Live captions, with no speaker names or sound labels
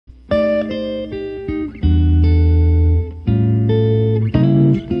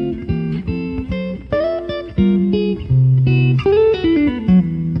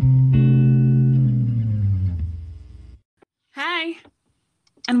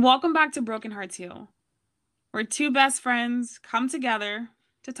and welcome back to Broken Hearts Heal, where two best friends come together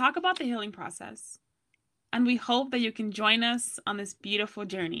to talk about the healing process. And we hope that you can join us on this beautiful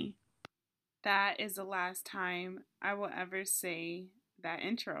journey. That is the last time I will ever say that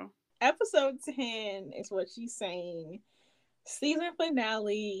intro. Episode 10 is what she's saying. Season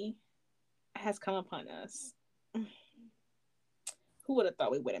finale has come upon us. Who would have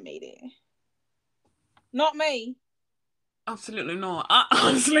thought we would have made it? Not me. Absolutely not.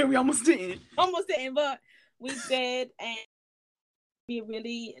 Honestly, we almost didn't. Almost didn't, but we did. And be a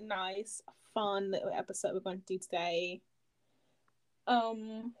really nice, fun little episode we're going to do today. Yeah,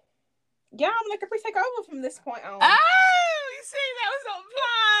 I'm gonna take over from this point on. Oh, you see, that was on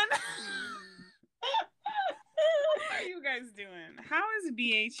plan. What are you guys doing? How is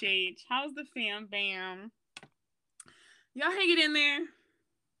BHH? How's the fam bam? Y'all hanging in there?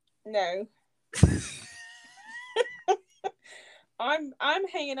 No. I'm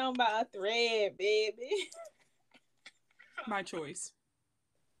hanging on by a thread, baby. My choice.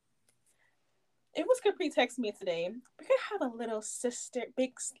 It was Capri text me today. We could have a little sister,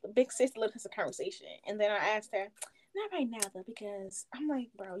 big sister, little sister conversation. And then I asked her, not right now though, because I'm like,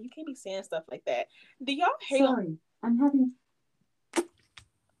 bro, you can't be saying stuff like that. Do y'all hate? Sorry, I'm having.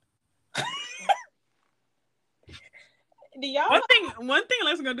 Do y'all? One thing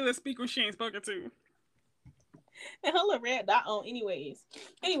Alexa's gonna do is speak when she ain't spoken to. And her little red dot on. Anyways,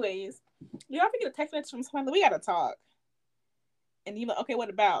 do y'all ever get a text message from somebody? We gotta talk. And you're like, okay,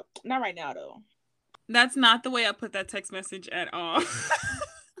 what about? Not right now though. That's not the way I put that text message at all.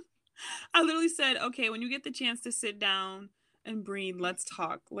 I literally said, okay, when you get the chance to sit down and breathe, let's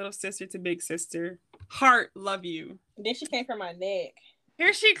talk. Little sister to big sister. Heart, love you. Then she came from my neck.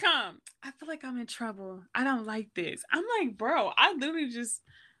 Here she come. I feel like I'm in trouble. I don't like this. I'm like, bro, I literally just,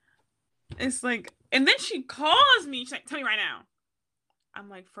 it's like, and then she calls me. She's like, tell me right now. I'm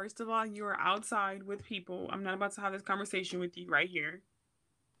like, first of all, you are outside with people. I'm not about to have this conversation with you right here.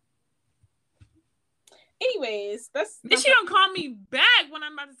 Anyways, then she don't call me back when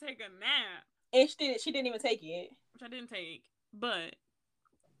I'm about to take a nap. And she didn't even take it. Which I didn't take, but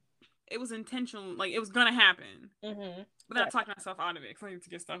it was intentional. Like, it was gonna happen. Mm-hmm. Without talking myself out of it, because I need to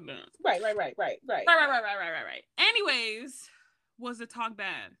get stuff done. Right. Anyways, was the talk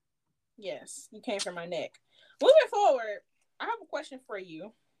bad? Yes, you came from my neck. Moving forward, I have a question for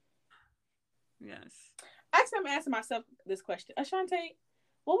you. Yes. Actually, I'm asking myself this question. Ashante,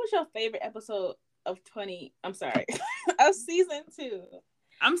 what was your favorite episode of of season 2?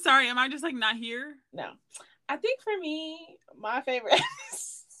 I'm sorry, am I just like not here? No. I think for me, my favorite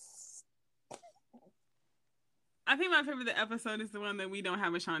I think my favorite episode is the one that we don't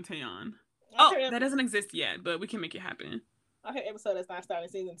have Ashante on. That doesn't exist yet, but we can make it happen. My favorite episode is not starting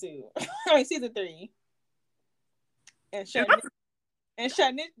season 2. I mean season 3. And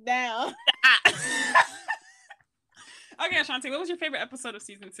shutting it down. Okay, Ashante, what was your favorite episode of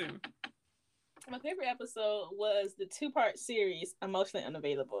season 2? My favorite episode was the 2-part series, Emotionally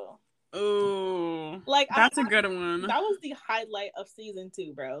Unavailable. Oh, like that's a good one. That was the highlight of season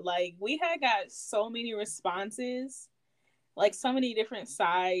 2, bro. Like, we had got so many responses, like so many different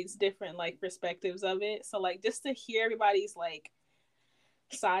sides, different like perspectives of it. So like just to hear everybody's like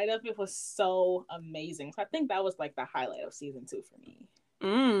side of it was so amazing. So I think that was like the highlight of season 2 for me.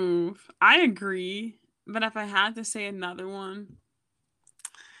 I agree. But if I had to say another one,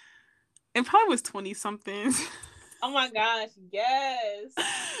 it probably was 20 somethings. Oh my gosh, yes.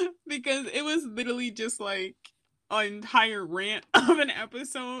 Because it was literally just like an entire rant of an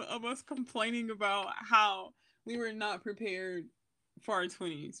episode of us complaining about how we were not prepared for our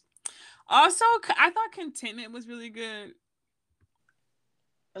 20s. Also, I thought Contentment was really good.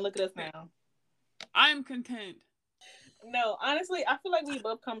 And look at us now. I'm content. No, honestly, I feel like we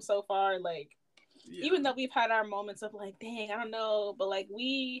both come so far. Like, even though we've had our moments of like, dang, I don't know, but like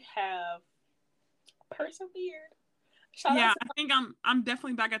we have persevered. I think I'm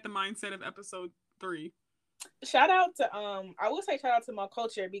definitely back at the mindset of episode 3. Shout out to I will say shout out to my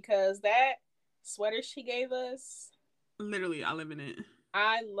culture, because that sweater she gave us, literally I live in it.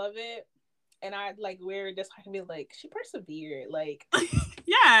 I love it, and I like wear it just so I can be like, she persevered. Like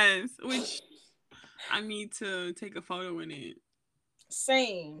yes, which I need to take a photo in it.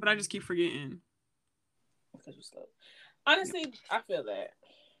 Same, but I just keep forgetting because you're slow. Honestly, I feel that.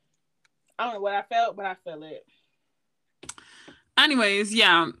 I don't know what I felt, but I feel it. Anyways,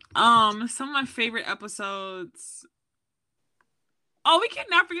 yeah. Some of my favorite episodes. Oh, we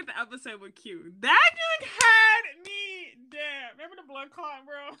cannot forget the episode with Q. That dude had me dead. Remember the blood clot,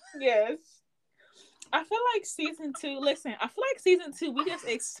 bro? Yes. I feel like season 2. Listen, I feel like season 2 we just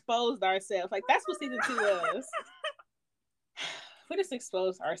exposed ourselves. Like that's what season 2 was. we just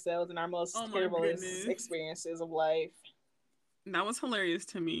exposed ourselves in our Oh most my terrible goodness. experiences of life. That was hilarious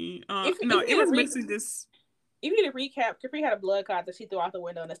to me. If No, you it need was to basically this. if you need to recap, Capri had a blood clot that she threw out the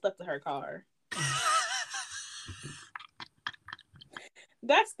window and it stuck to her car.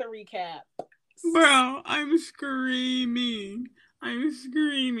 That's the recap. Bro, I'm screaming. I'm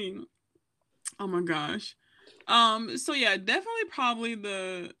screaming. Oh my gosh. So yeah, definitely probably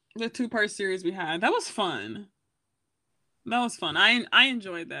the 2-part series we had. That was fun. That was fun. I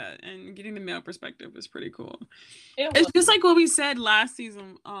enjoyed that, and getting the male perspective was pretty cool. It's just like what we said last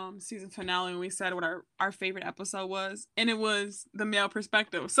season, season finale, when we said what our favorite episode was, and it was the male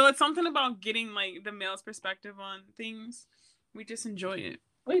perspective. So it's something about getting like the male's perspective on things. We just enjoy it.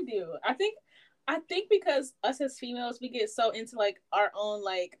 We do. I think because us as females, we get so into like our own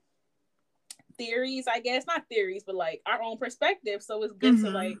like theories, I guess. Not theories, but like our own perspective. So it's good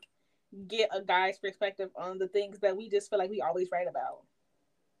to like get a guy's perspective on the things that we just feel like we always write about.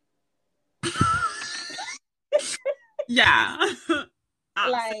 Yeah.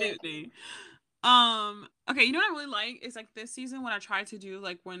 Absolutely. Okay, you know what I really like is like this season when I try to do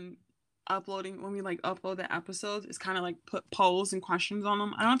like when we like upload the episodes, it's kind of like put polls and questions on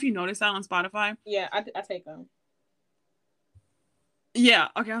them. I don't know if you noticed that on Spotify. Yeah, I take them. Yeah.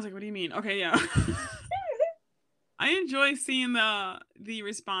 Okay. I was like, what do you mean? Okay. Yeah. I enjoy seeing the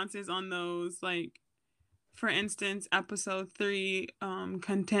responses on those. Like, for instance, episode 3,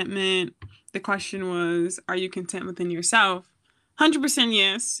 contentment. The question was, are you content within yourself? 100%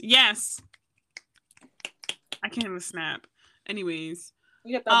 yes. Yes. I can't even snap. Anyways.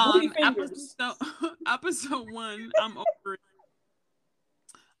 You got the booty fingers. Episode 1, I'm over it.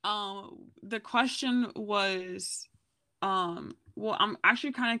 The question was, well, I'm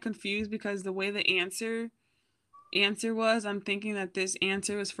actually kind of confused because the way the answer was, I'm thinking that this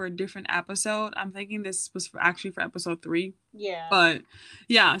answer was for a different episode. I'm thinking this was actually for episode 3. Yeah. But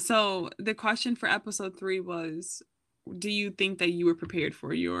yeah, so the question for episode 3 was, do you think that you were prepared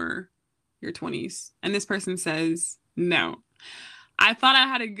for your 20s? And this person says, no. I thought I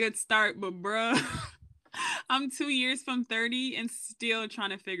had a good start, but bruh, I'm 2 years from 30 and still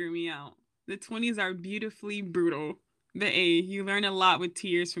trying to figure me out. The 20s are beautifully brutal. The A, you learn a lot with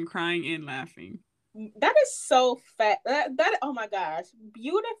tears from crying and laughing. That is so fat. That oh my gosh,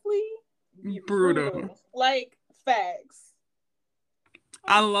 beautifully brutal. Like facts.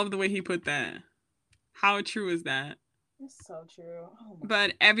 I love the way he put that. How true is that? It's so true. Oh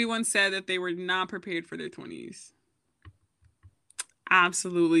but everyone said that they were not prepared for their 20s.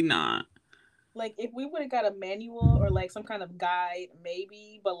 Absolutely not. Like if we would have got a manual or like some kind of guide,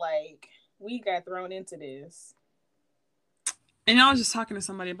 maybe, but like we got thrown into this. And I was just talking to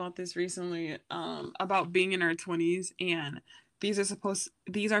somebody about this recently, about being in our 20s, and these are supposed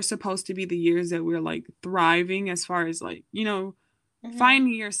to be the years that we're like thriving as far as like, you know,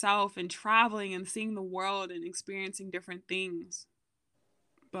 finding yourself and traveling and seeing the world and experiencing different things.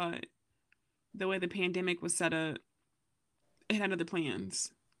 But the way the pandemic was set up, it had other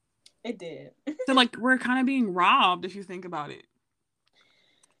plans. It did. So like we're kind of being robbed if you think about it.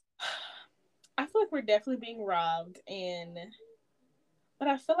 I feel like we're definitely being robbed, but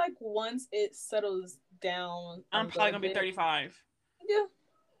I feel like once it settles down, I'm probably gonna be 35. Yeah,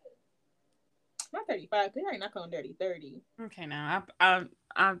 not 35. Cause I ain't not going dirty 30. Okay, now I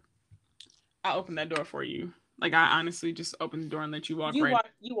opened that door for you. Like I honestly just opened the door and let you walk. You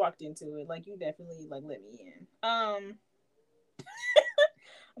walked into it. Like you definitely like let me in.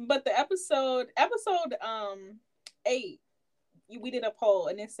 But the episode 8, we did a poll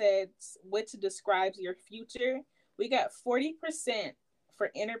and it said which describes your future. We got 40% for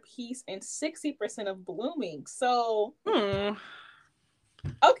inner peace and 60% of blooming. So okay,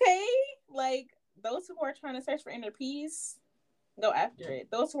 like those who are trying to search for inner peace, go after it.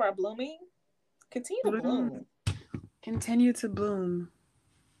 Those who are blooming, continue to bloom. Continue to bloom.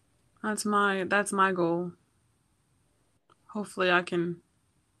 That's my goal. Hopefully I can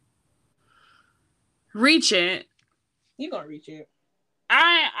reach it. You're gonna reach it.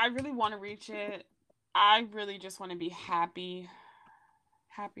 I really want to reach it. I really just want to be happy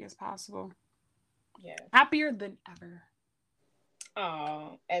as possible. Yeah, happier than ever.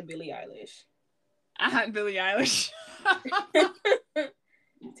 Oh, at Billie Eilish. I had Billie Eilish.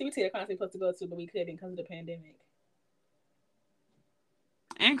 TBT, the concert we supposed to go to, but we couldn't because of the pandemic.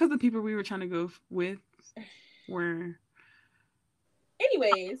 And because the people we were trying to go with were.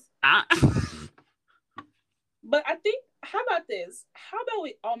 Anyways. But I think, how about this? How about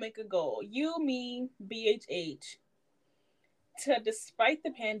we all make a goal? You, me, BHH. To, despite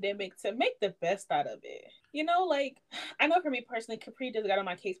the pandemic, to make the best out of it. You know, like, I know for me personally, Capri just got on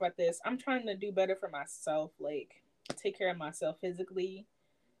my case about this. I'm trying to do better for myself. Like, take care of myself physically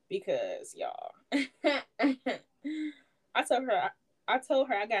because y'all. I told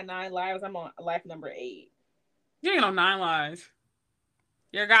her I got 9 lives. I'm on life number 8. You ain't on 9 lives.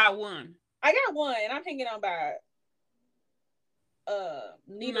 You got 1. I got 1, and I'm hanging on by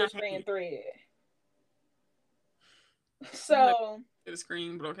needle strand thread. So the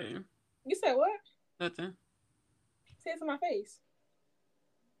screen, but okay. You said what? Nothing. Say it to my face.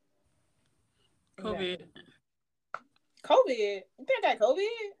 COVID. COVID? You think I got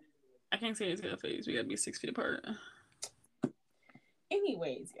COVID? I can't say it to your face. We gotta be 6 feet apart.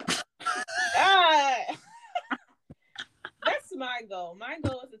 Anyways, that's my goal. My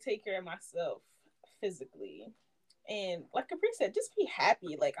goal is to take care of myself physically. And like Capri said, just be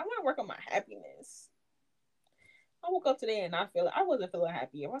happy. Like, I want to work on my happiness. I woke up today and I wasn't feeling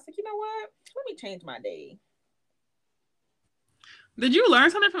happy. I was like, you know what? Let me change my day. Did you learn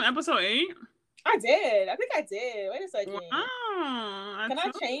something from episode 8? I did. I think I did. Wait a second. Wow. Can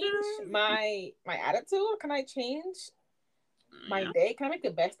I change my attitude? Can I change my day? Can I make the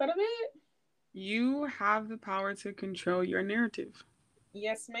best out of it? You have the power to control your narrative.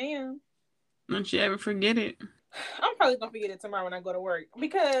 Yes, ma'am. Don't you ever forget it. I'm probably gonna forget it tomorrow when I go to work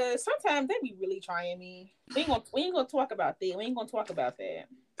because sometimes they be really trying me. We ain't gonna talk about that. We ain't gonna talk about that.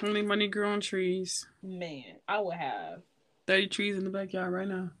 Only money grow on trees. Man, I would have 30 trees in the backyard right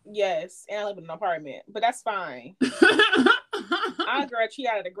now. Yes, and I live in an apartment, but that's fine. I'll grow a tree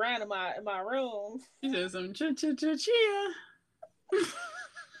out of the ground in my room. She said some chia.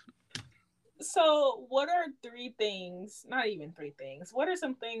 So, what are 3 things? Not even 3 things. What are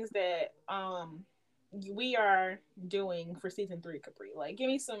some things that we are doing for season 3, Capri? Like, give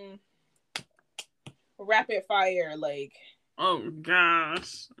me some rapid fire. Like, oh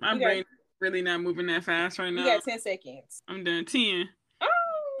gosh, my brain really not moving that fast right now. You got 10 seconds. I'm done. 10.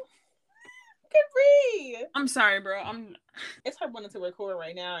 Oh, Capri. I'm sorry, bro. It's hard wanting to record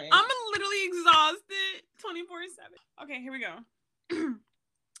right now. I'm literally exhausted 24/7. Okay, here we go.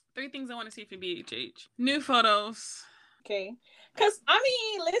 3 things I want to see for BHH. New photos. Okay. Because, I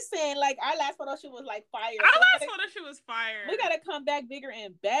mean, listen, like, our last photo shoot was, like, fire. Our last photo shoot was fire. We got to come back bigger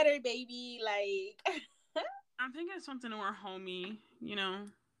and better, baby. Like. I'm thinking something more homey, you know?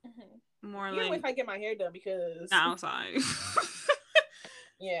 Mm-hmm. More like. If I get my hair done because. Outside.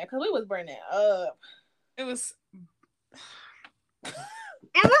 Yeah, because we was burning up. It was. It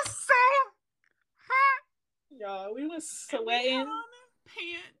was so hot. Y'all, we was sweating.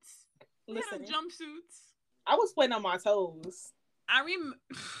 Pants. Listen. Jumpsuits. I was sweating on my toes. I remember.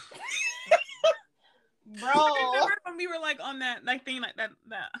 Bro. Remember when we were like on that thing like that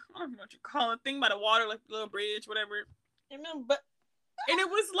I don't know what you call it, thing by the water, like the little bridge, whatever. Remember, and it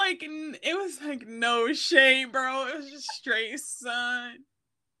was like no shade, bro. It was just straight sun.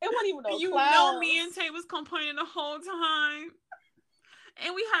 It wasn't even no you clouds. know me and Tay was complaining the whole time.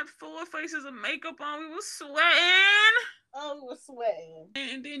 And we had full faces of makeup on. We was sweating. Oh, we was sweating.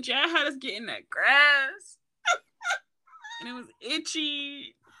 And then Jad had us get in that grass. And it was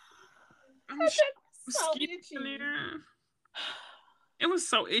itchy. So itchy. It was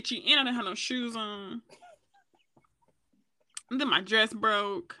so itchy. And I didn't have no shoes on. And then my dress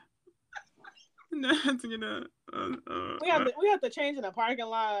broke. And I had to get we have to change in the parking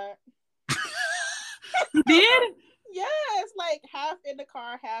lot. You did? Yes, like half in the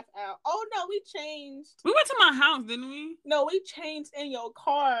car, half out. Oh no, we changed. We went to my house, didn't we? No, we changed in your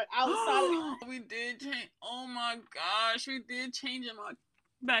car outside. We did change. Oh my gosh, we did change in my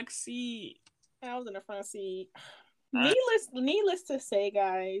back seat. I was in the front seat. Needless to say,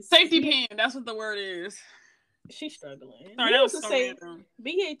 guys. Safety pin. That's what the word is. She's struggling. Sorry, that was so random.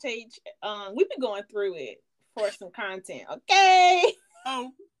 BHH, we've been going through it for some content. Okay.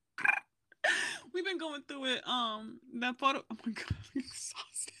 Oh. We've been going through it. That photo. Oh my god, I'm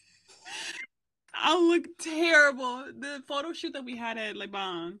exhausted. I look terrible. The photo shoot that we had at Le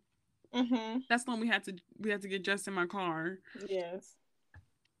Bon. Mm-hmm. That's the one we had to get dressed in my car. Yes.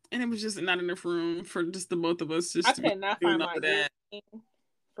 And it was just not enough room for just the both of us. I could not find my earring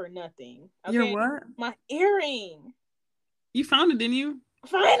for nothing. Okay? Your what? My earring. You found it, didn't you?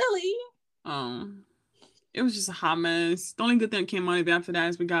 Finally. It was just a hot mess. The only good thing that came out of it after that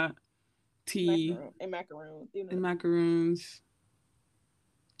is we got tea and macaroons. And macaroons.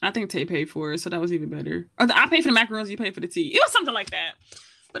 I think Tay paid for it, so that was even better. Or I paid for the macaroons, you paid for the tea. It was something like that.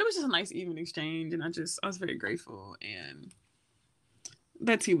 But it was just a nice even exchange, and I was very grateful. And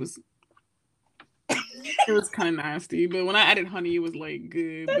that tea was it was kind of nasty, but when I added honey, it was like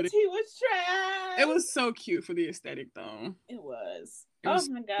good. That tea was trash. It was so cute for the aesthetic, though. It was. Oh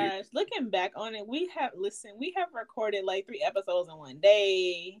my gosh! Cute. Looking back on it, we have recorded like 3 episodes in one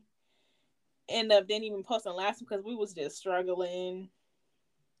day. end up didn't even post the last one because we was just struggling.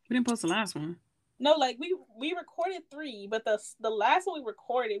 We didn't post the last one. No, like we recorded 3, but the last one we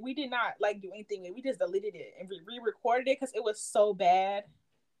recorded, we did not like do anything. We just deleted it and we re-recorded it because it was so bad.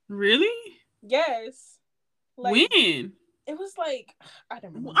 Really? Yes. Like, when? It was like, I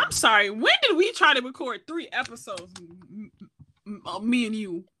don't remember. I'm sorry. When did we try to record 3 episodes? Me and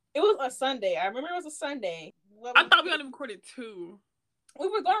you. It was a Sunday. I remember it was a Sunday. I thought we only recorded 2. We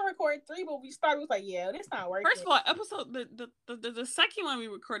were going to record 3, but we started. We was like, yeah, this not working. First of all, episode the second one we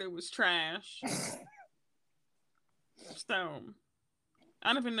recorded was trash. So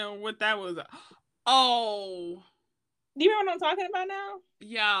I don't even know what that was. Oh, do you remember what I'm talking about now?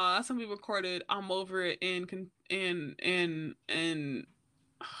 Yeah, that's when we recorded. I'm over it in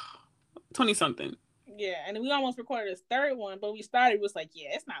 20 something. Yeah, and we almost recorded this 3rd one, but we started. It was like, yeah,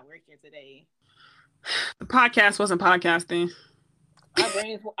 it's not working today. The podcast wasn't podcasting.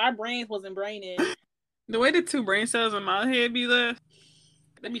 Our brains wasn't braining. The way the 2 brain cells in my head be left,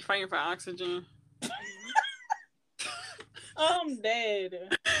 they be fighting for oxygen. I'm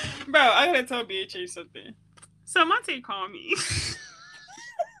dead. Bro, I gotta tell BHA something. So Monte called me.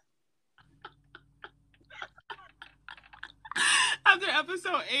 After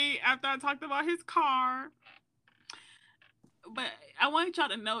episode 8, after I talked about his car. But I wanted y'all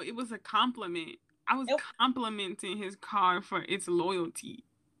to know it was a compliment. I was complimenting his car for its loyalty.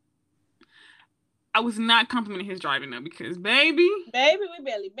 I was not complimenting his driving though, because baby, we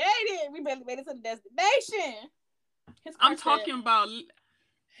barely made it. We barely made it to the destination. I'm talking about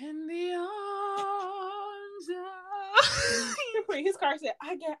in the arms of... His car said,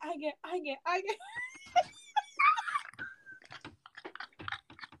 I get.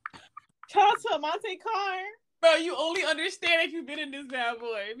 Shout out to Monte car. Bro, you only understand if you've been in this bad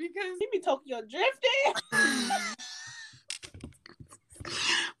boy, because he be Tokyo drifting.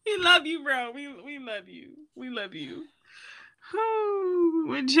 We love you, bro. We love you. We love you.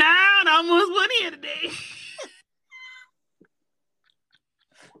 Oh, child, I almost went here today.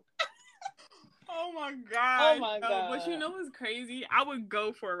 Oh my god. But you know what's crazy? I would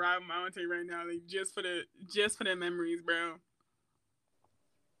go for a ride with my auntie right now, like just for the memories, bro.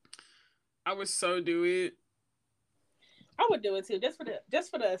 I would so do it. I would do it too, just for the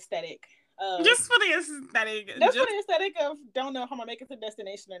aesthetic. Just for the aesthetic. Just for the aesthetic of don't know how I'm gonna make it to the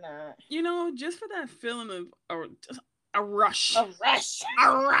destination or not. You know, just for that feeling of a rush. A rush.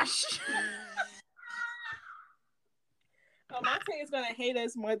 Oh, Monte is gonna hate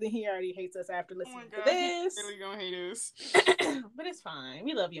us more than he already hates us after listening to this. He's really gonna hate us. But it's fine.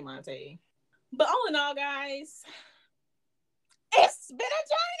 We love you, Monte. But all in all, guys, it's been a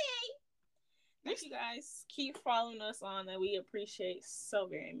journey. Thank you guys. Keep following us on that. We appreciate so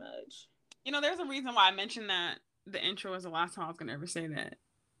very much. You know, there's a reason why I mentioned that the intro was the last time I was gonna ever say that.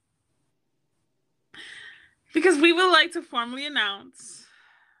 Because we would like to formally announce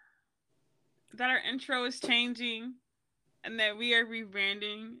that our intro is changing and that we are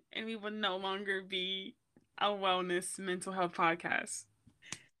rebranding and we will no longer be a wellness mental health podcast.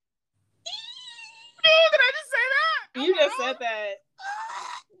 Did I just say that? You just said that.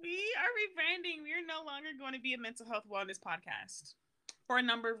 We are rebranding. We are no longer going to be a mental health wellness podcast for a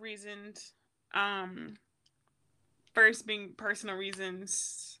number of reasons. First being personal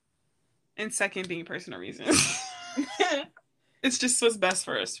reasons, and second being personal reasons. It's just what's best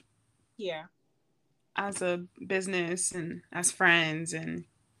for us. Yeah. As a business and as friends and...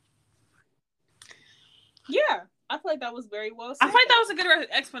 Yeah. I feel like that was very well said. I feel like that was a good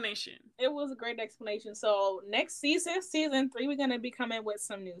explanation. It was a great explanation. So next season 3, we're going to be coming with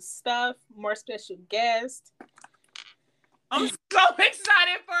some new stuff, more special guests. I'm so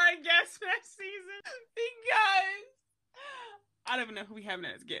excited for our guests next season because I don't even know who we have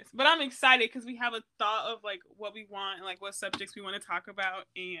as guests, but I'm excited because we have a thought of like what we want and like what subjects we want to talk about,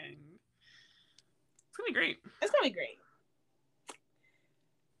 and it's gonna be great. It's gonna be great.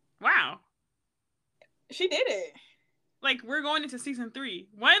 Wow. She did it. Like, we're going into season 3.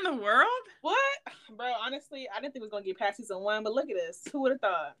 What in the world? What? Bro, honestly, I didn't think we was going to get past season 1, but look at this. Who would have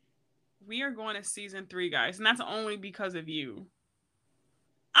thought? We are going to season 3, guys, and that's only because of you.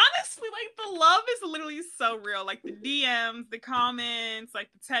 Honestly, like, the love is literally so real. Like, the DMs, the comments, like,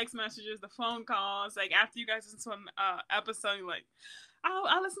 the text messages, the phone calls. Like, after you guys listen to an episode, you're like, oh,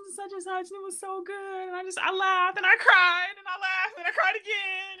 I listened to such and such, and it was so good. And I laughed, and I cried, and I laughed, and I cried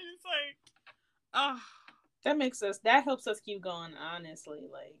again. And it's like, oh. That helps us keep going, honestly.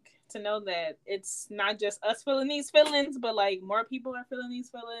 Like, to know that it's not just us feeling these feelings, but like more people are feeling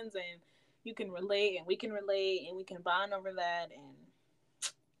these feelings, and you can relate, and we can bond over that, and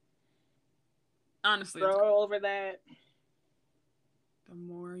honestly grow over that. The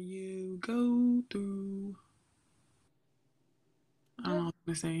more you go through. I don't know what I'm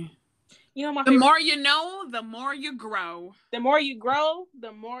gonna say. You know, the more you know, the more you grow. The more you grow,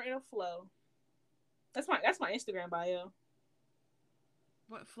 the more it'll flow. That's my Instagram bio.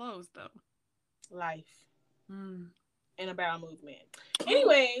 What flows though? Life. And a bowel movement.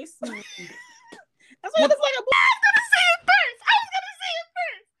 Anyways. That's why well, it's like a. I was gonna say it first. I was going to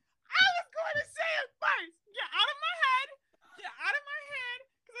say it first. Get out of my head.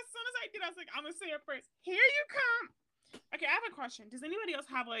 Because as soon as I did, I was like, I'm gonna say it first. Here you come. Okay, I have a question. Does anybody else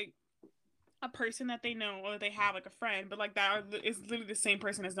have like a person that they know or they have like a friend, but like that is literally the same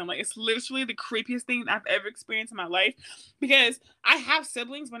person as them? Like, it's literally the creepiest thing I've ever experienced in my life, because I have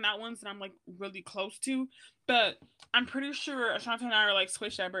siblings, but not ones that I'm like really close to. But I'm pretty sure Ashanti and I are like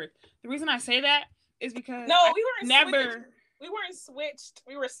switched at birth. The reason I say that is because we weren't switched.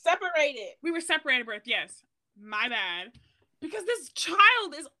 We were separated. We were separated at birth. Yes, my bad. Because this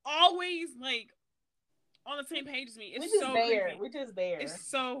child is always like on the same page as me. It's so creepy. We're just there. It's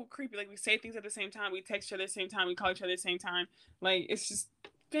so creepy. Like, we say things at the same time. We text each other at the same time. We call each other at the same time. Like, it's just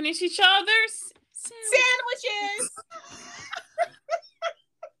finish each other's sandwiches.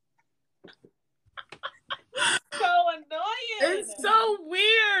 So annoying. It's so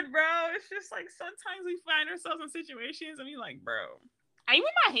weird, bro. It's just like sometimes we find ourselves in situations and we like, bro, are you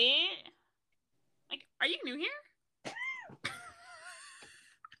in my head? Like, are you new here?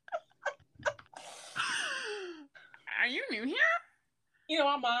 Are you new here? You know,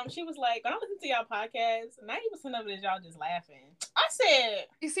 my mom, she was like, when I listen to y'all podcast, 90% of it is y'all just laughing. I said,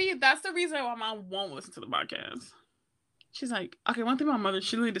 you see, that's the reason why my mom won't listen to the podcast. She's like, okay, one thing about my mother,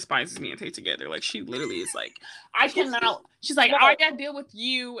 she really despises me and Tay together. Like, she literally is like, I cannot. She's like, I gotta deal with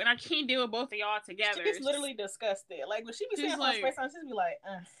you, and I can't deal with both of y'all together. She's literally disgusted. Like, when she be saying like, space on, she'd be like,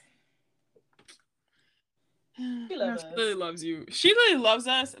 She really loves you. She really loves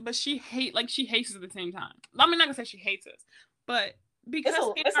us, but she hates us at the same time. I mean, not gonna say she hates us, but because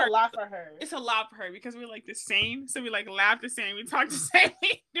it's a lot for her. It's a lot for her because we're like the same. So we like laugh the same, we talk the same,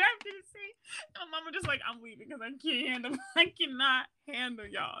 we do everything the same. And mama just like, I'm leaving because I cannot handle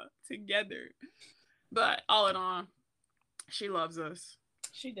y'all together. But all in all, she loves us.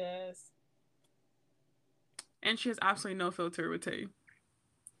 She does. And she has absolutely no filter with Tay.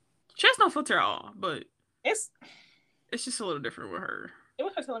 She has no filter at all, but it's just a little different with her. It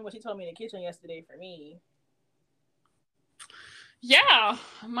was her telling what she told me in the kitchen yesterday for me. Yeah,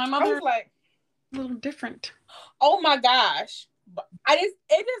 my mother was like a little different. Oh my gosh. It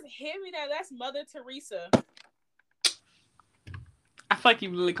just hit me that's Mother Teresa. I feel like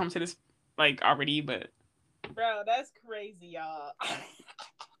you really come to this like already, but bro, that's crazy, y'all.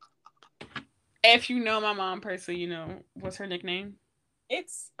 If you know my mom personally, you know what's her nickname?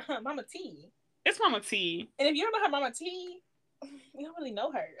 It's Mama T. It's Mama T. And if you don't know her Mama T, you don't really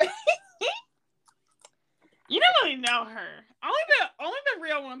know her. You don't really know her. Only the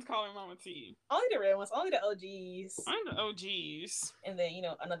real ones call her Mama T. Only the real ones. Only the OGs. Only the OGs. And then, you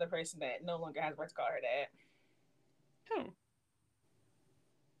know, another person that no longer has right to call her that. Who?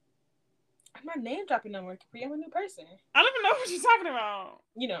 I'm not name dropping no more, Capri. I'm a new person. I don't even know what you're talking about.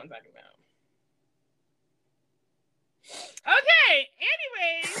 You know what I'm talking about. Okay.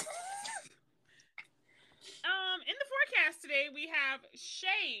 Anyways. In the forecast today, we have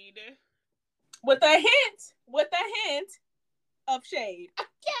shade. With a hint of shade.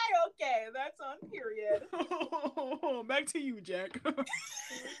 Okay, that's on period. Back to you, Jack. You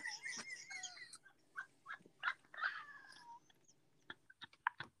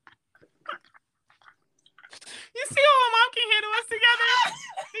see how my mom can handle us together?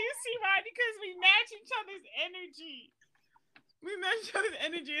 Do you see why? Because we match each other's energy. We match each other's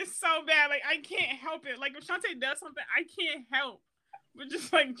energy. It's so bad. Like, I can't help it. Like, if Shantae does something, I can't help but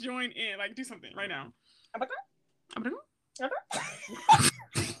just like join in. Like, do something right now. Okay,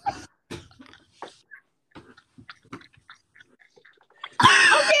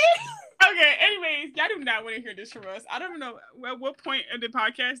 anyways, y'all do not want to hear this from us. I don't know at what point in the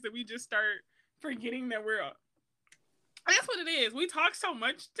podcast that we just start forgetting that we're up. That's what it is. We talk so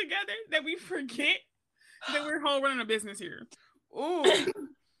much together that we forget that we're whole running a business here. Ooh.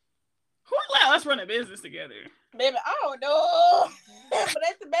 Who let us run a business together? Baby, I don't know. But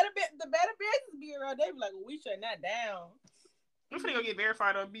that's the Better Business Bureau. They be like, well, we shutting that down. I'm gonna go get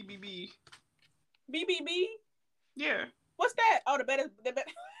verified on BBB. BBB? Yeah. What's that? Oh, the better.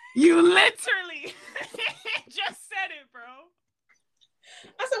 You literally just said it, bro.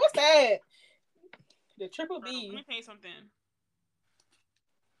 I said, what's that? The triple B. Let me tell you something.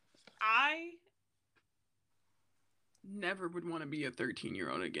 I never would want to be a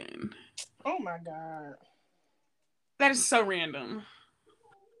 13-year-old again. Oh my God. That is so random.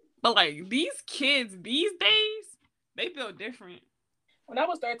 But like these kids these days, they feel different. When I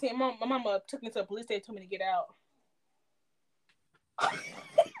was 13, my mama took me to a police station, told me to get out.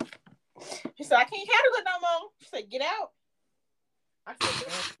 She said, I can't handle it no more. She said, get out. I said,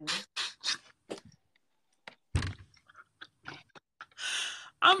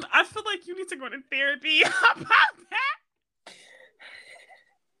 I feel like you need to go to therapy about that.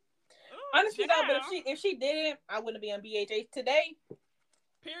 Honestly, no, but if she didn't, I wouldn't be on BHH today.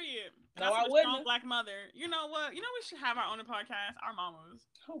 Period. No, that's I a wouldn't. Strong black mother. You know what? You know we should have our own podcast. Our mamas.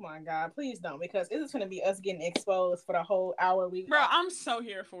 Oh my God, please don't, because it's going to be us getting exposed for the whole hour. Bro, I'm so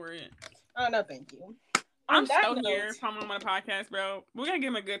here for it. Oh no, thank you. I'm so here for my podcast, bro. We're gonna give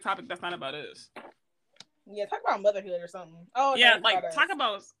him a good topic that's not about us. Yeah, talk about motherhood or something. Oh yeah, no, like talk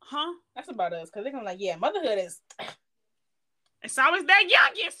about huh? That's about us, because they're gonna like, yeah, motherhood is. It's always that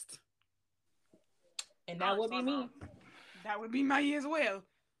youngest. And that would be me. That would be me as well.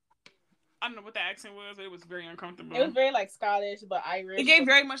 I don't know what the accent was, but it was very uncomfortable. It was very like Scottish, but Irish. It gave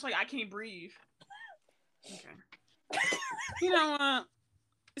very much like I can't breathe. Okay. You know what?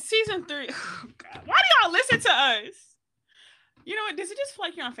 Season 3. Oh God. Why do y'all listen to us? You know what? Does it just feel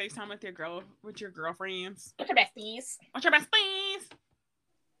like you're on FaceTime with your girlfriends? With your besties. With your besties.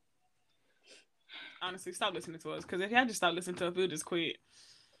 Honestly, stop listening to us. Because if y'all just stop listening to us, we'll just quit.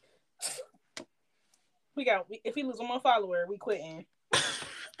 If we lose one more follower, we quitting.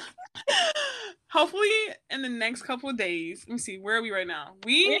 Hopefully, in the next couple of days, let me see, where are we right now?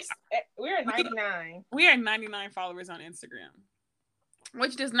 We're at 99. We are 99 followers on Instagram,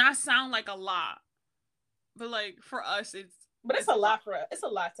 which does not sound like a lot, but like for us, it's a lot for us. It's a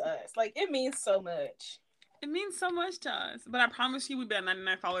lot to us. Like it means so much. It means so much to us. But I promise you, we've been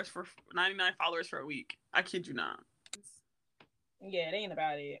 99 followers for a week. I kid you not. Yeah, it ain't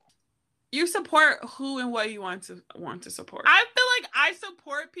about it. You support who and what you want to support. I feel like I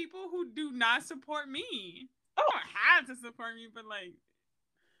support people who do not support me. Oh, I don't have to support me, but like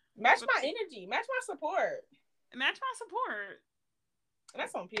match my energy, match my support, match my support.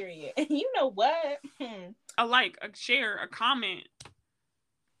 That's on period. And you know what? A like, a share, a comment,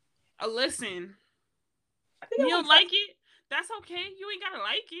 a listen. You don't like it? That's okay. You ain't gotta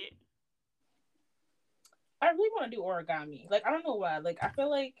like it. I really want to do origami. Like I don't know why. Like I feel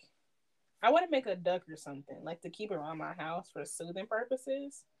like I want to make a duck or something, like to keep around my house for soothing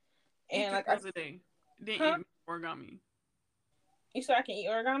purposes. And like a day. Then eat origami. You said I can eat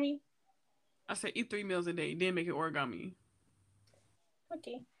origami? I said eat 3 meals a day, then make it origami.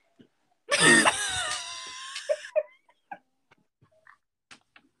 Okay. Why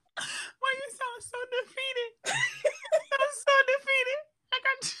you sound so defeated? I'm so defeated.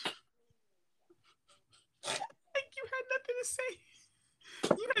 Like you had nothing to say.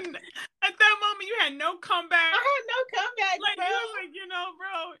 At that moment, you had no comeback. I had no comeback, like, bro. You was like,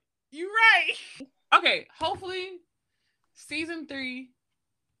 bro, you right. Okay, hopefully, season 3,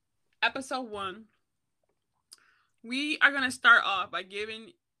 episode 1, we are going to start off by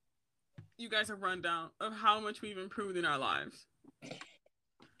giving you guys a rundown of how much we've improved in our lives.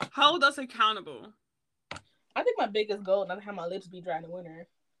 Hold us accountable. I think my biggest goal is not to have my lips be dry in the winter.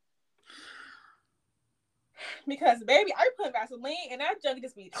 Because, baby, I put Vaseline and that junk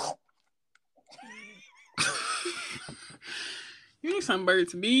just be... You need some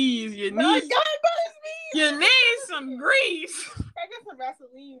Burt's Bees. You need some grease. I got some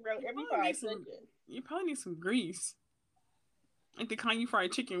Vaseline, bro. Every 5 seconds. You probably need some grease. Like the kind you fry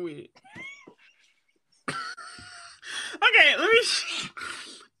chicken with. Okay,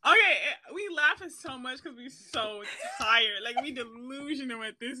 Okay, we laughing so much because we're so tired. Like, we delusional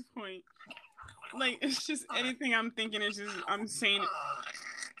at this point. Like, it's just anything I'm thinking is just, I'm saying it.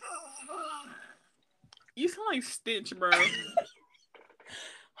 You sound like Stitch, bro.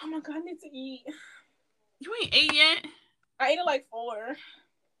 Oh my God, I need to eat. You ain't ate yet? I ate at like 4.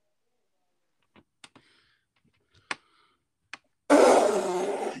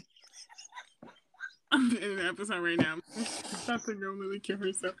 I'm in the episode right now. That's a girl really kill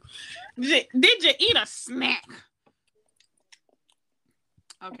herself. Did you eat a snack?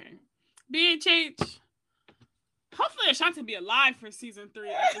 Okay. BHH. Hopefully Ashanti be alive for season 3,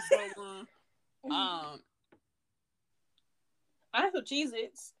 episode 1. I had some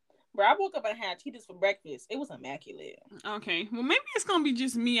Cheez-Its. Bro, I woke up and had Cheez-Its for breakfast. It was immaculate. Okay. Well, maybe it's going to be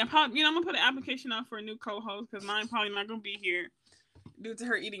just me. I'm going to put an application out for a new co-host because mine probably not going to be here due to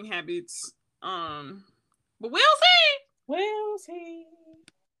her eating habits. But we'll see. We'll see.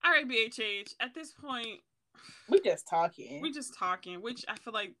 All right, BHH. At this point, we just talking, which I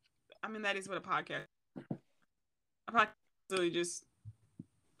feel like, that is what a podcast is really just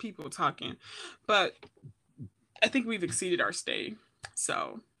people talking. But I think we've exceeded our stay.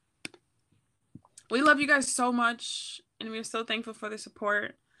 So We love you guys so much, and we are so thankful for the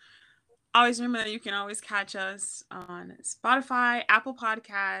support. Always remember that you can always catch us on Spotify, Apple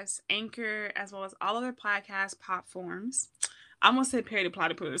Podcasts, Anchor, as well as all other podcast platforms. I almost said Parody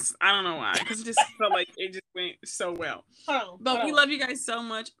Platypus. I don't know why, because it just felt like it just went so well. But we love you guys so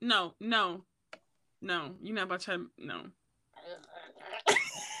much. No. You're not about to. No.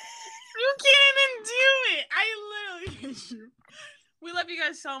 You can't even do it. I literally hate you. We love you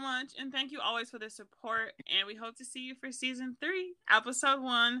guys so much, and thank you always for the support. And we hope to see you for season 3, episode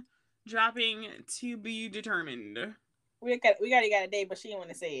 1, dropping to be determined. We already got a date, but she didn't want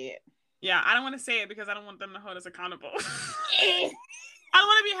to say it. Yeah, I don't want to say it because I don't want them to hold us accountable. I don't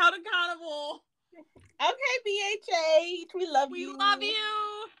want to be held accountable. Okay, BHH, we love you. We love you.